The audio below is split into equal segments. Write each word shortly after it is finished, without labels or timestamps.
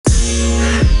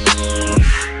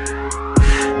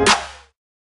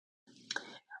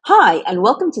Hi, and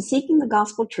welcome to Seeking the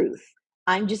Gospel Truth.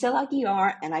 I'm Giselle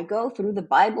Aguiar, and I go through the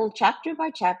Bible chapter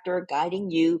by chapter, guiding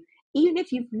you, even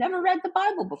if you've never read the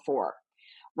Bible before.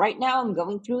 Right now, I'm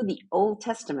going through the Old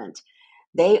Testament.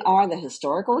 They are the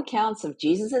historical accounts of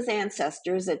Jesus'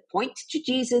 ancestors that point to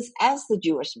Jesus as the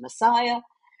Jewish Messiah,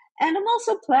 and I'm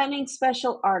also planning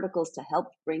special articles to help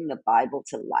bring the Bible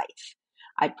to life.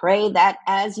 I pray that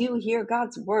as you hear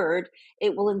God's word,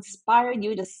 it will inspire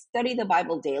you to study the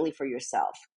Bible daily for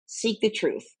yourself. Seek the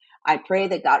truth. I pray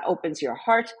that God opens your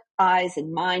heart, eyes,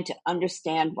 and mind to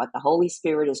understand what the Holy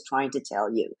Spirit is trying to tell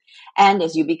you. And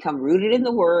as you become rooted in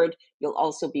the word, you'll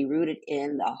also be rooted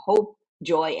in the hope,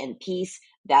 joy, and peace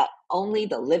that only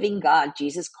the living God,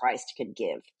 Jesus Christ, can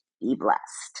give. Be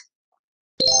blessed.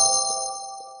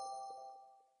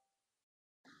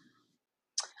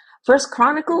 First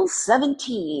Chronicles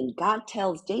 17, God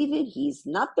tells David he's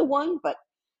not the one, but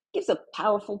gives a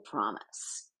powerful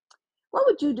promise. What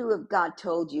would you do if God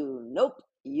told you, nope,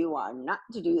 you are not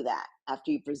to do that,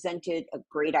 after you presented a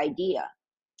great idea?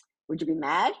 Would you be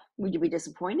mad? Would you be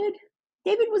disappointed?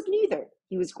 David was neither.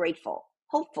 He was grateful,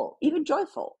 hopeful, even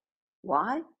joyful.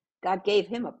 Why? God gave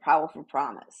him a powerful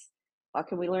promise. What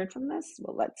can we learn from this?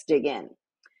 Well, let's dig in.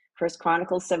 First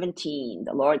Chronicles 17,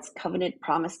 the Lord's covenant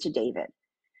promise to David.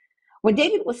 When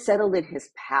David was settled in his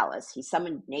palace, he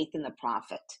summoned Nathan the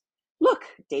prophet. Look,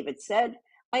 David said,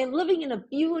 I am living in a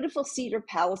beautiful cedar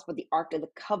palace where the Ark of the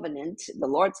Covenant, the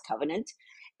Lord's covenant,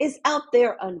 is out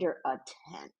there under a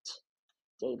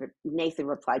tent. Nathan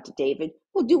replied to David,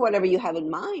 well, do whatever you have in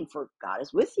mind, for God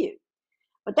is with you.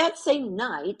 But that same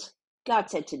night, God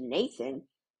said to Nathan,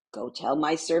 go tell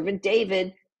my servant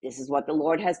David, this is what the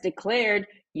Lord has declared.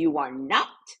 You are not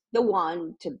the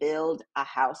one to build a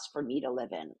house for me to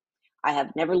live in. I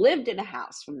have never lived in a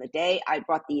house from the day I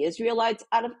brought the Israelites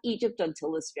out of Egypt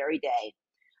until this very day.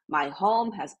 My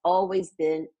home has always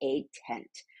been a tent,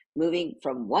 moving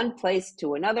from one place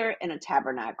to another in a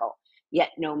tabernacle.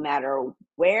 Yet no matter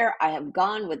where I have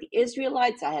gone with the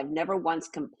Israelites, I have never once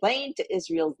complained to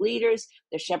Israel's leaders,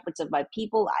 the shepherds of my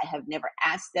people. I have never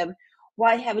asked them,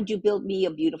 why haven't you built me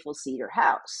a beautiful cedar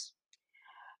house?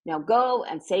 Now go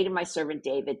and say to my servant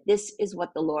David, this is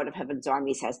what the Lord of Heaven's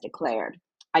armies has declared.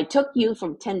 I took you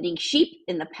from tending sheep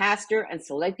in the pasture and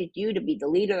selected you to be the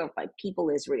leader of my people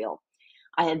Israel.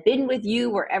 I have been with you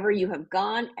wherever you have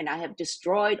gone, and I have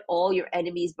destroyed all your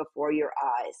enemies before your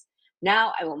eyes.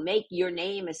 Now I will make your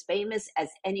name as famous as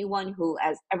anyone who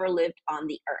has ever lived on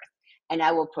the earth, and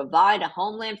I will provide a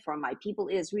homeland for my people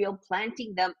Israel,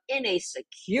 planting them in a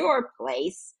secure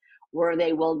place where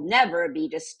they will never be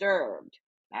disturbed.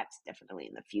 That's definitely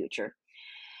in the future.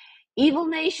 Evil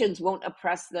nations won't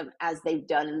oppress them as they've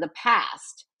done in the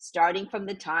past, starting from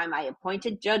the time I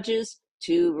appointed judges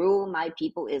to rule my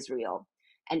people Israel,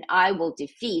 and I will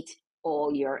defeat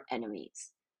all your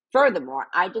enemies. Furthermore,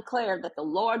 I declare that the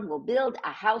Lord will build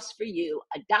a house for you,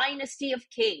 a dynasty of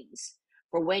kings.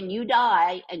 For when you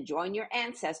die and join your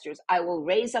ancestors, I will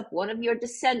raise up one of your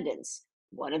descendants,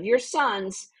 one of your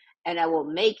sons, and I will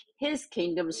make his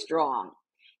kingdom strong.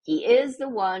 He is the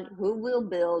one who will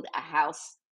build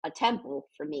a temple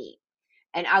for me,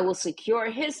 and I will secure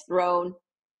his throne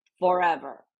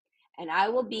forever. And I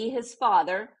will be his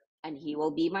father, and he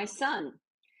will be my son.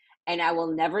 And I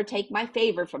will never take my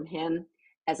favor from him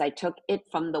as I took it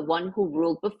from the one who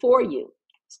ruled before you,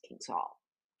 as King Saul.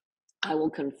 I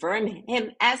will confirm him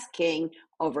as king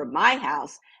over my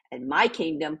house and my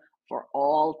kingdom for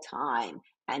all time,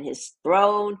 and his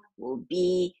throne will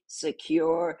be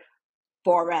secure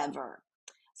forever.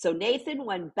 So Nathan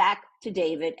went back to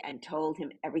David and told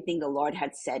him everything the Lord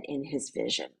had said in his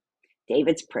vision.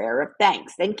 David's prayer of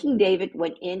thanks. Then King David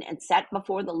went in and sat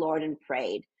before the Lord and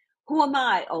prayed, who am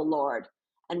I, O Lord?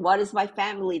 And what is my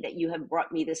family that you have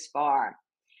brought me this far?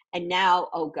 And now,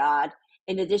 O God,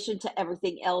 in addition to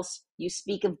everything else, you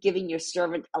speak of giving your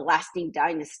servant a lasting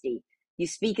dynasty. You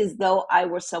speak as though I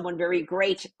were someone very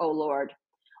great, O Lord.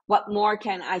 What more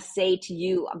can I say to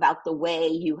you about the way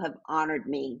you have honored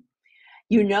me?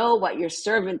 You know what your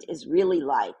servant is really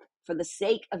like. For the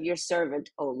sake of your servant,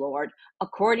 O Lord,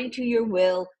 according to your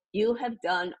will, you have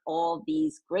done all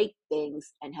these great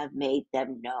things and have made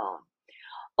them known.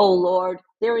 O Lord,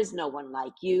 there is no one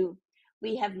like you.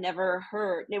 We have never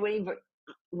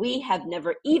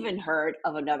even heard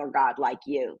of another God like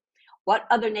you. What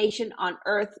other nation on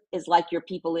earth is like your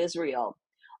people Israel?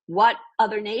 What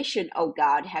other nation, O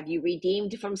God, have you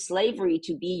redeemed from slavery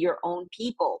to be your own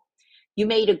people? You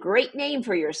made a great name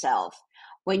for yourself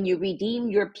when you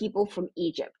redeemed your people from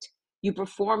Egypt. You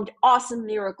performed awesome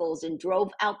miracles and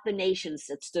drove out the nations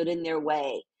that stood in their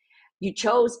way. You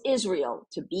chose Israel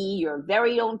to be your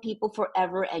very own people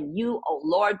forever, and you, O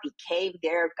Lord, became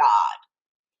their God.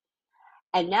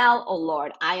 And now, O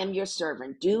Lord, I am your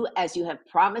servant. Do as you have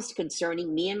promised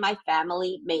concerning me and my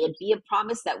family. May it be a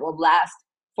promise that will last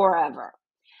forever.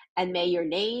 And may your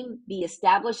name be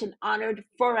established and honored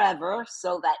forever,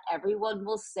 so that everyone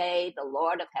will say, the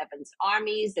Lord of heaven's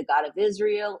armies, the God of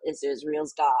Israel, is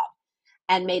Israel's God.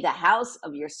 And may the house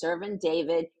of your servant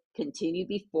David continue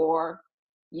before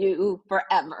you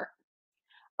forever.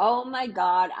 Oh my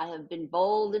God, I have been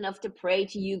bold enough to pray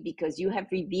to you because you have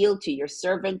revealed to your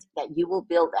servant that you will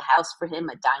build a house for him,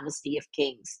 a dynasty of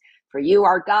kings. For you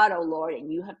are God, O Lord, and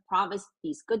you have promised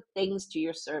these good things to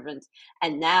your servant.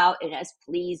 And now it has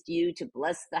pleased you to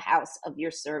bless the house of your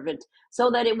servant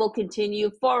so that it will continue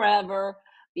forever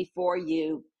before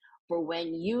you. For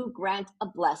when you grant a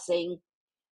blessing,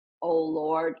 O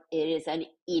Lord, it is an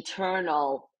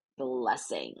eternal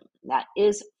blessing. That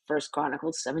is 1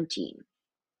 Chronicles 17.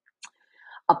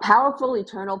 A powerful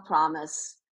eternal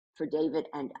promise for David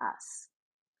and us.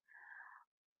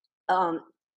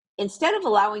 Instead of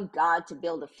allowing God to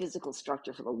build a physical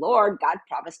structure for the Lord, God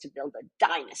promised to build a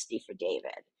dynasty for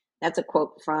David. That's a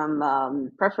quote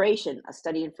from Preparation, a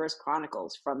study in First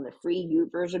Chronicles from the free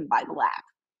YouVersion Bible app.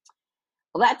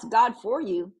 Well, that's God for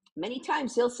you. Many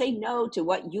times he'll say no to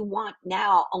what you want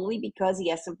now only because he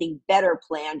has something better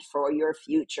planned for your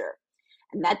future.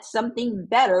 And that something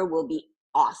better will be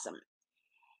awesome.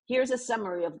 Here's a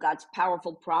summary of God's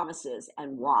powerful promises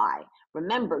and why.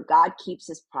 Remember, God keeps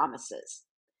his promises.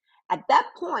 At that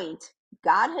point,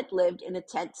 God had lived in a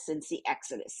tent since the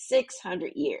Exodus,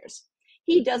 600 years.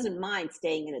 He doesn't mind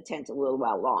staying in a tent a little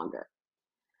while longer.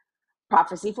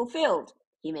 Prophecy fulfilled.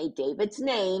 He made David's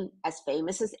name as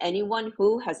famous as anyone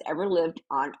who has ever lived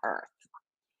on earth.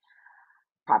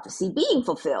 Prophecy being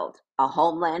fulfilled. A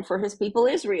homeland for his people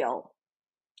Israel.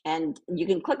 And you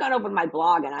can click on over to my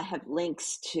blog, and I have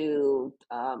links to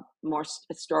more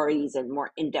stories and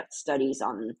more in-depth studies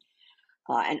on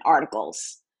and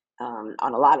articles on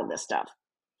a lot of this stuff.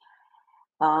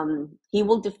 He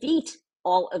will defeat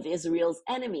all of Israel's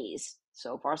enemies.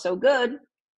 So far, so good.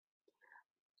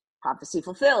 Prophecy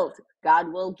fulfilled.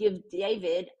 God will give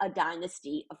David a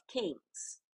dynasty of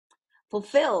kings.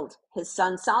 Fulfilled. His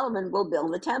son Solomon will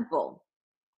build the temple.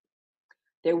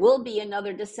 There will be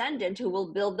another descendant who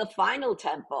will build the final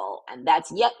temple, and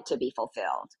that's yet to be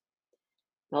fulfilled.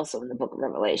 Also in the book of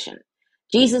Revelation.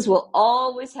 Jesus will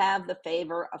always have the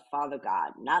favor of Father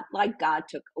God, not like God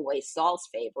took away Saul's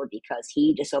favor because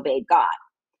he disobeyed God.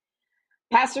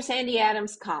 Pastor Sandy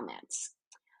Adams comments,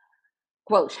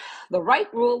 quote, the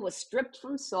right rule was stripped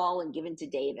from Saul and given to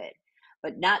David,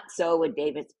 but not so with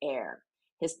David's heir.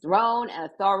 His throne and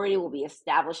authority will be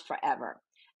established forever.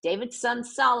 David's son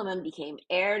Solomon became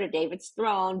heir to David's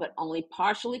throne, but only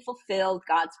partially fulfilled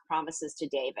God's promises to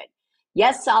David.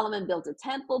 Yes, Solomon built a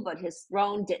temple, but his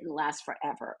throne didn't last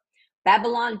forever.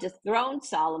 Babylon dethroned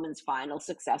Solomon's final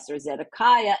successor,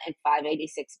 Zedekiah, in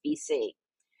 586 BC.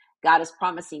 God is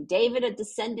promising David a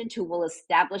descendant who will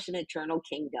establish an eternal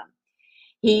kingdom.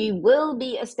 He will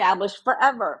be established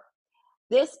forever.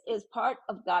 This is part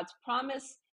of God's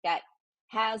promise that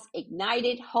has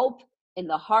ignited hope in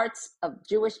the hearts of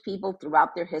Jewish people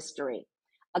throughout their history.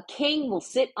 A king will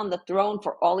sit on the throne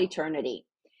for all eternity.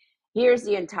 Here's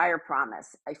the entire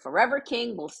promise. A forever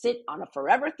king will sit on a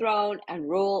forever throne and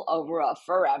rule over a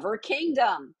forever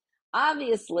kingdom.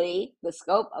 Obviously, the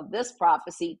scope of this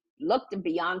prophecy looked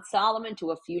beyond Solomon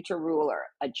to a future ruler,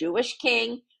 a Jewish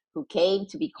king who came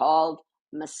to be called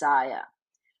Messiah.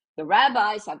 The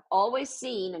rabbis have always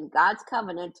seen in God's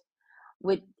covenant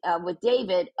with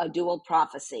David a dual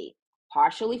prophecy,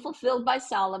 partially fulfilled by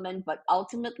Solomon, but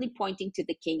ultimately pointing to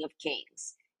the King of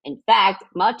Kings. In fact,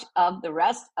 much of the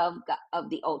rest of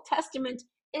the Old Testament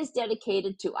is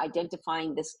dedicated to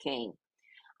identifying this king.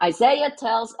 Isaiah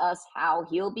tells us how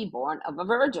he'll be born of a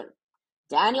virgin.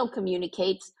 Daniel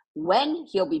communicates when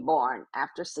he'll be born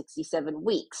after 67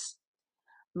 weeks.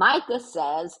 Micah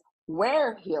says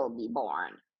where he'll be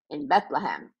born, in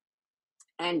Bethlehem.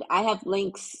 And I have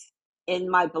links in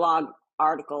my blog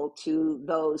article to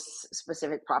those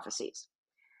specific prophecies.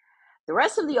 The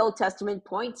rest of the Old Testament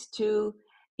points to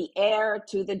the heir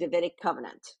to the Davidic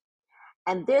covenant.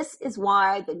 And this is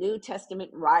why the New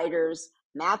Testament writers,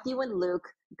 Matthew and Luke,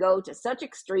 go to such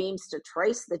extremes to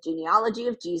trace the genealogy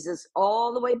of Jesus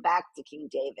all the way back to King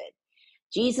David.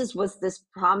 Jesus was this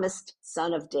promised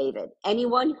son of David.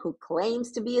 Anyone who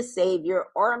claims to be a savior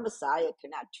or a Messiah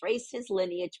cannot trace his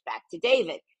lineage back to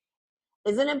David,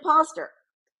 is an imposter.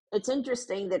 It's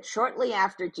interesting that shortly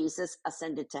after Jesus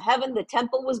ascended to heaven, the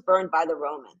temple was burned by the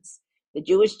Romans. The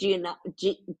Jewish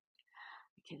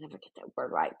can never get that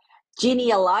word right.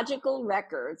 Genealogical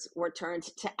records were turned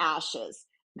to ashes.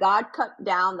 God cut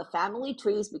down the family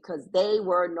trees because they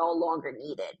were no longer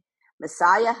needed.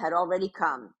 Messiah had already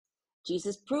come.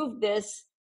 Jesus proved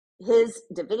his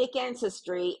Davidic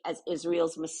ancestry as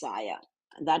Israel's Messiah.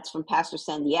 And that's from Pastor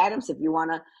Sandy Adams. If you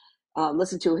want to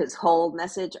listen to his whole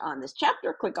message on this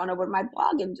chapter, click on over to my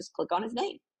blog and just click on his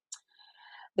name.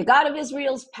 The God of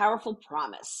Israel's powerful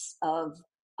promise of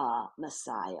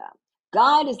Messiah.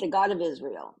 God is the God of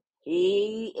Israel.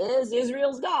 He is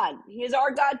Israel's God. He is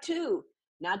our God too.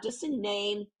 Not just a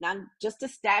name, not just a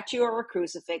statue or a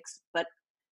crucifix, but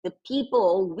the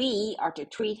people, we are to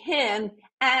treat him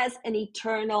as an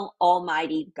eternal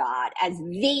almighty God, as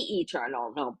the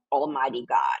eternal almighty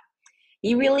God.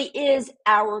 He really is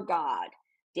our God.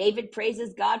 David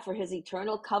praises God for his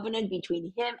eternal covenant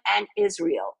between him and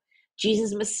Israel.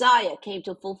 Jesus Messiah came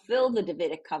to fulfill the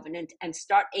Davidic covenant and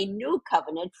start a new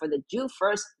covenant for the Jew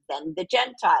first, then the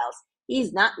Gentiles.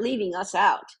 He's not leaving us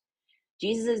out.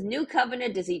 Jesus' new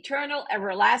covenant is eternal,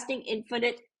 everlasting,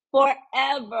 infinite,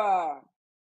 forever.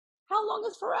 How long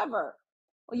is forever?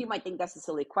 Well, you might think that's a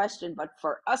silly question, but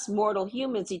for us mortal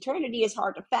humans, eternity is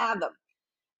hard to fathom.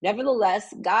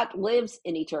 Nevertheless, God lives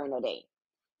in eternity.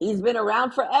 He's been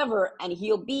around forever, and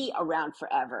he'll be around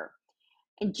forever.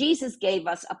 And Jesus gave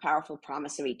us a powerful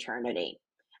promise of eternity.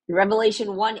 In Revelation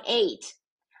 1:8,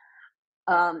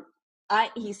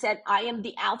 he said, I am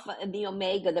the Alpha and the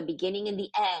Omega, the beginning and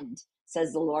the end,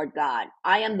 says the Lord God.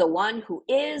 I am the one who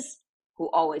is,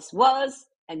 who always was,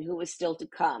 and who is still to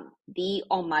come, the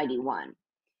Almighty One.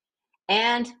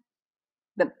 And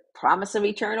the promise of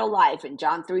eternal life in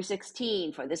John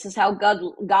 3:16, for this is how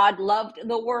God loved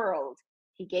the world.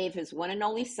 He gave his one and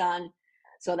only Son,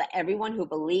 so that everyone who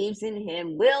believes in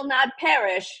him will not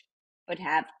perish, but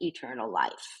have eternal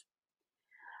life.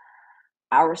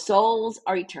 Our souls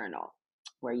are eternal.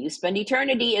 Where you spend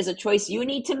eternity is a choice you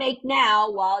need to make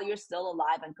now while you're still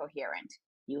alive and coherent.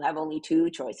 You have only two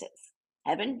choices,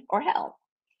 heaven or hell.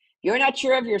 If you're not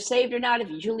sure if you're saved or not, if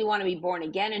you truly want to be born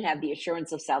again and have the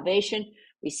assurance of salvation,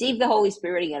 receive the Holy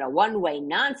Spirit and get a one-way,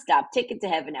 non-stop ticket to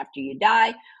heaven after you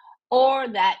die, or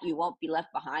that you won't be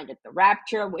left behind at the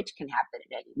rapture, which can happen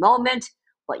at any moment.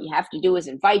 What you have to do is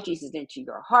invite Jesus into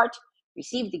your heart,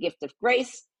 receive the gift of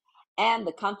grace, and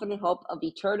the confident hope of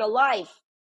eternal life.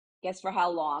 Guess for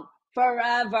how long?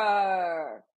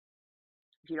 Forever.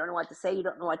 If you don't know what to say, you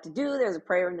don't know what to do, there's a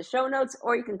prayer in the show notes,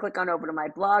 or you can click on over to my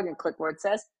blog and click where it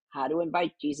says how to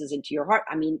invite Jesus into your heart.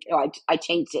 I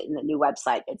changed it in the new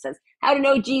website. It says how to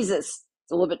know Jesus.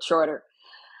 It's a little bit shorter.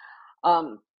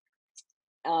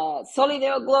 Soli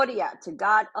Deo Gloria, to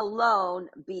God alone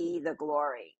be the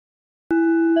glory.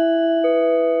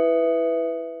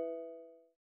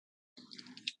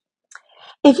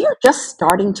 If you're just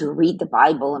starting to read the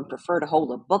Bible and prefer to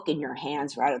hold a book in your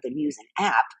hands rather than use an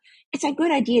app, it's a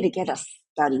good idea to get a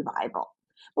study Bible.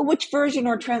 But which version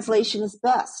or translation is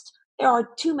best? There are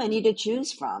too many to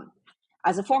choose from.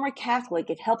 As a former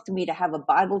Catholic, it helped me to have a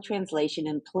Bible translation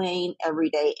in plain,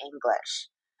 everyday English.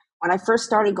 When I first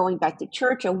started going back to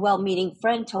church, a well-meaning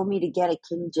friend told me to get a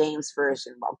King James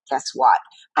version. Well, guess what?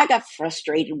 I got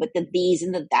frustrated with the these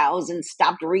and the thous and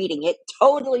stopped reading it,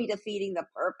 totally defeating the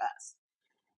purpose.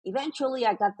 Eventually,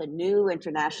 I got the New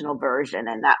International Version,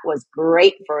 and that was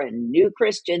great for a new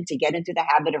Christian to get into the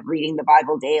habit of reading the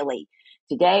Bible daily.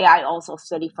 Today, I also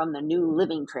study from the New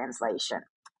Living Translation.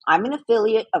 I'm an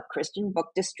affiliate of Christian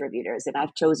Book Distributors, and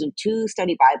I've chosen 2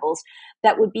 study Bibles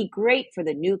that would be great for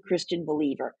the new Christian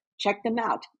believer. Check them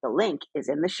out. The link is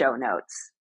in the show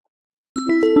notes.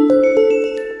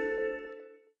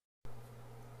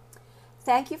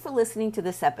 Thank you for listening to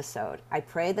this episode. I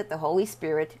pray that the Holy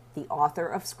Spirit, the author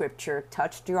of Scripture,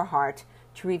 touched your heart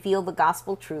to reveal the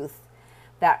gospel truth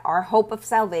that our hope of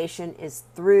salvation is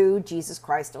through Jesus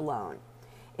Christ alone.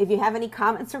 If you have any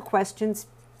comments or questions,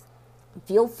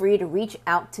 feel free to reach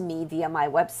out to me via my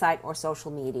website or social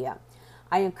media.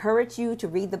 I encourage you to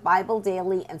read the Bible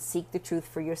daily and seek the truth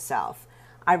for yourself.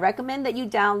 I recommend that you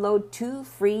download 2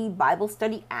 free Bible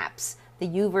study apps, the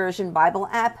YouVersion Bible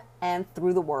app and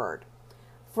Through the Word.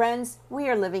 Friends, we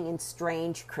are living in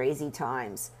strange, crazy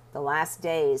times, the last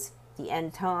days, the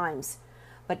end times.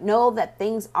 But know that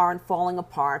things aren't falling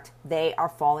apart, they are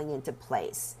falling into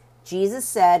place. Jesus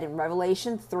said in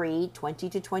Revelation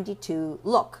 3:20-22,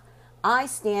 "Look, I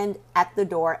stand at the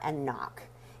door and knock.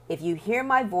 If you hear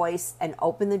my voice and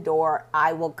open the door,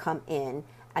 I will come in,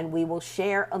 and we will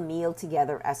share a meal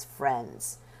together as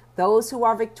friends. Those who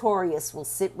are victorious will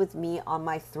sit with me on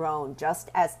my throne, just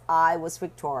as I was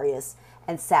victorious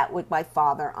and sat with my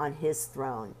Father on his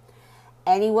throne.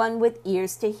 Anyone with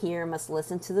ears to hear must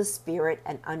listen to the Spirit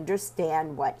and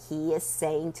understand what he is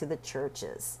saying to the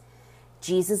churches.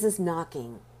 Jesus is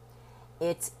knocking.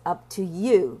 It's up to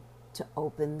you to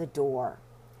open the door.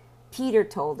 Peter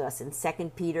told us in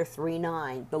 2 Peter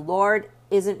 3:9, the Lord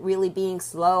isn't really being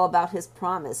slow about his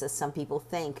promise, as some people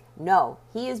think. No,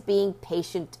 he is being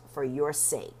patient for your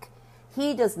sake.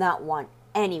 He does not want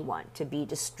anyone to be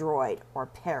destroyed or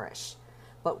perish,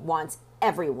 but wants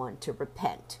everyone to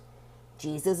repent.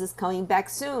 Jesus is coming back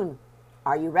soon.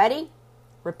 Are you ready?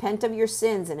 Repent of your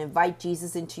sins and invite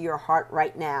Jesus into your heart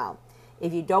right now.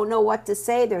 If you don't know what to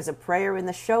say, there's a prayer in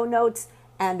the show notes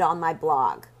and on my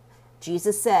blog.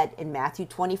 Jesus said in Matthew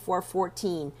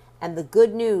 24:14, and the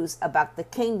good news about the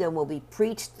kingdom will be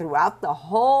preached throughout the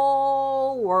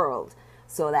whole world,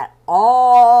 so that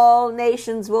all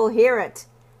nations will hear it,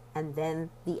 and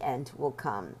then the end will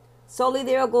come. Soli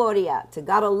Deo Gloria, to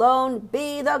God alone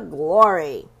be the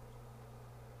glory.